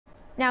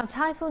Now,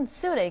 Typhoon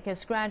Soulik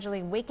is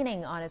gradually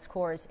weakening on its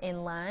course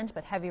inland,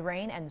 but heavy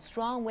rain and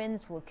strong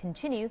winds will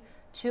continue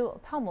to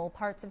pummel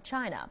parts of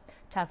China.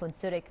 Typhoon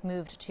Soulik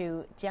moved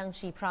to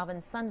Jiangxi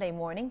province Sunday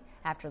morning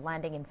after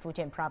landing in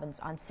Fujian province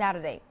on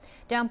Saturday.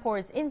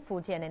 Downpours in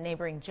Fujian and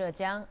neighboring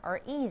Zhejiang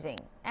are easing,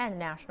 and the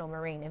National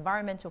Marine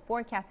Environmental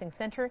Forecasting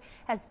Center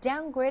has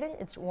downgraded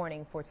its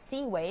warning for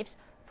sea waves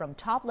from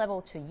top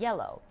level to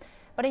yellow.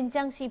 But in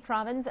Jiangxi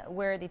province,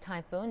 where the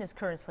typhoon is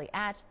currently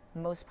at,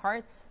 most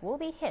parts will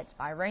be hit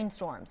by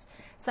rainstorms.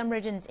 Some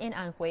regions in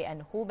Anhui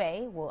and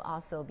Hubei will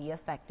also be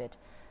affected.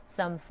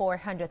 Some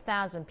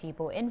 400,000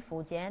 people in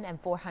Fujian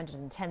and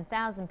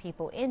 410,000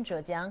 people in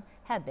Zhejiang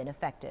have been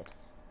affected.